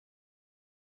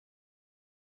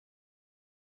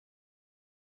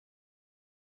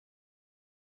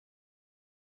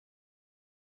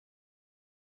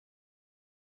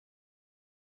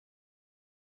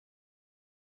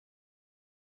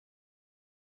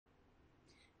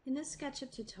In this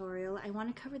SketchUp tutorial, I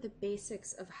want to cover the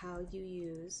basics of how you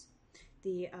use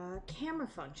the camera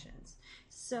functions.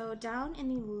 So down in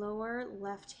the lower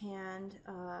left-hand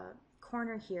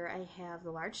corner here, I have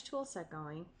the large tool set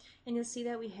going, and you'll see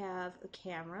that we have a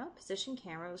camera, position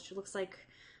camera, which looks like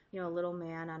a little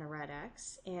man on a red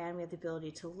X, and we have the ability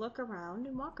to look around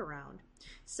and walk around.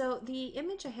 So the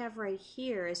image I have right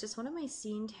here is just one of my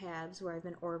scene tabs where I've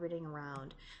been orbiting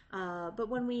around. But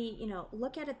when we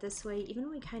look at it this way, even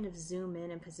when we kind of zoom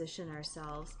in and position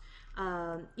ourselves,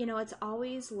 it's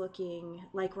always looking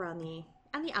like we're on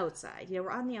the outside.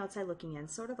 We're on the outside looking in,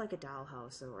 sort of like a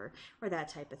dollhouse or that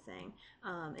type of thing.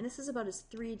 And this is about as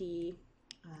 3D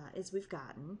as we've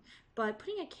gotten, but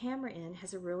putting a camera in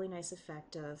has a really nice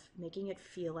effect of making it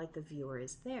feel like the viewer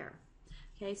is there.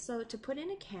 Okay, so to put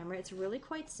in a camera, it's really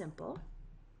quite simple.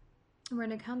 We're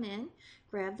going to come in,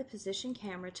 grab the position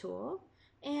camera tool,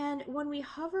 and when we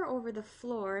hover over the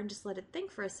floor and just let it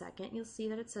think for a second, you'll see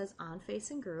that it says on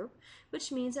facing group,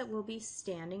 which means that we'll be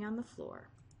standing on the floor.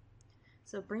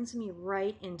 So it brings me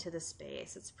right into the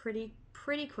space. It's pretty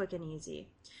quick and easy.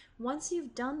 Once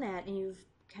you've done that and you've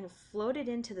kind of floated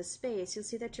into the space, you'll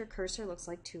see that your cursor looks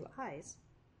like two eyes.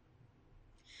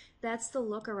 That's the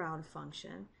look around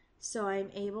function. So I'm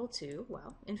able to,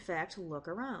 well, in fact, look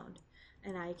around.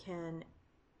 And I can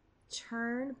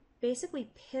turn, basically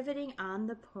pivoting on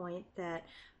the point that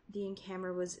the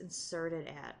camera was inserted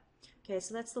at. Okay,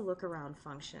 so that's the look around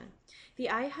function. The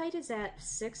eye height is at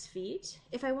 6 feet.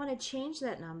 If I want to change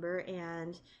that number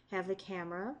and have the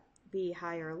camera be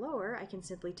higher or lower, I can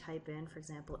simply type in, for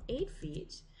example, 8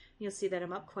 feet. You'll see that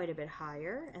I'm up quite a bit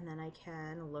higher, and then I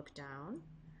can look down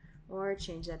or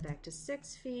change that back to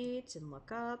 6 feet and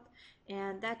look up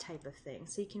and that type of thing.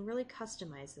 So you can really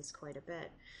customize this quite a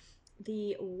bit.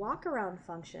 The walk around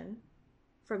function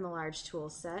from the large tool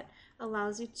set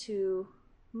allows you to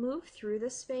move through the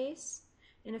space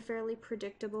in a fairly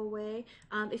predictable way.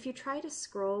 If you try to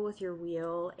scroll with your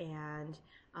wheel and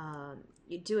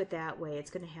you do it that way,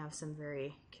 it's going to have some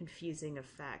very confusing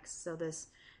effects. So this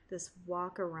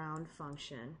walk around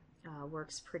function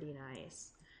works pretty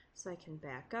nice. So I can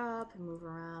back up and move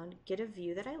around, get a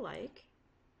view that I like,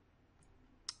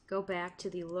 go back to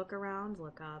the look around,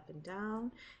 look up and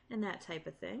down, and that type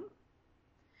of thing,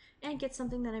 and get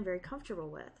something that I'm very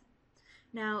comfortable with.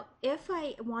 Now, if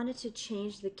I wanted to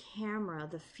change the camera,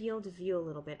 the field of view a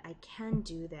little bit, I can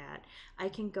do that. I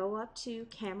can go up to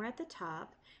camera at the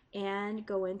top and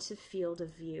go into field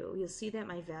of view. You'll see that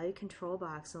my value control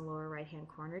box in the lower right hand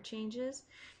corner changes.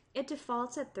 It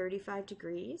defaults at 35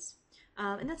 degrees,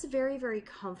 and that's very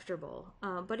comfortable.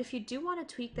 But if you do want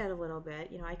to tweak that a little bit,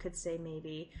 I could say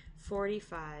maybe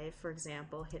 45, for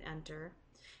example, hit enter.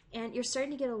 And you're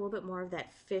starting to get a little bit more of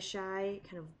that fisheye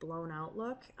kind of blown out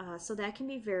look. So that can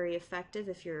be very effective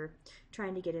if you're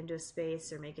trying to get into a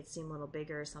space or make it seem a little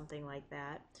bigger or something like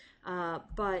that.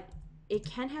 But it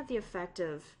can have the effect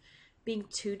of being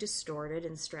too distorted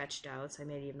and stretched out. So I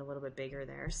made it even a little bit bigger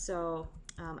there. So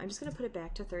I'm just going to put it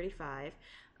back to 35.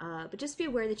 But just be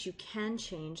aware that you can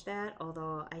change that,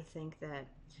 although I think that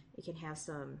it can have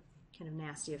some kind of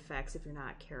nasty effects if you're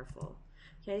not careful.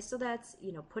 Okay, so that's,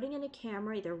 putting in a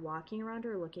camera, either walking around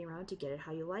or looking around to get it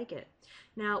how you like it.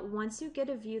 Now, once you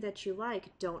get a view that you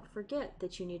like, don't forget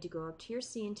that you need to go up to your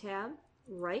Scene tab,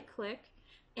 right-click,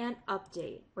 and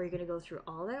Update, where you're going to go through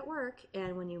all that work,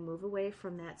 and when you move away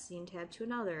from that Scene tab to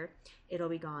another, it'll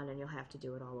be gone and you'll have to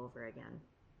do it all over again.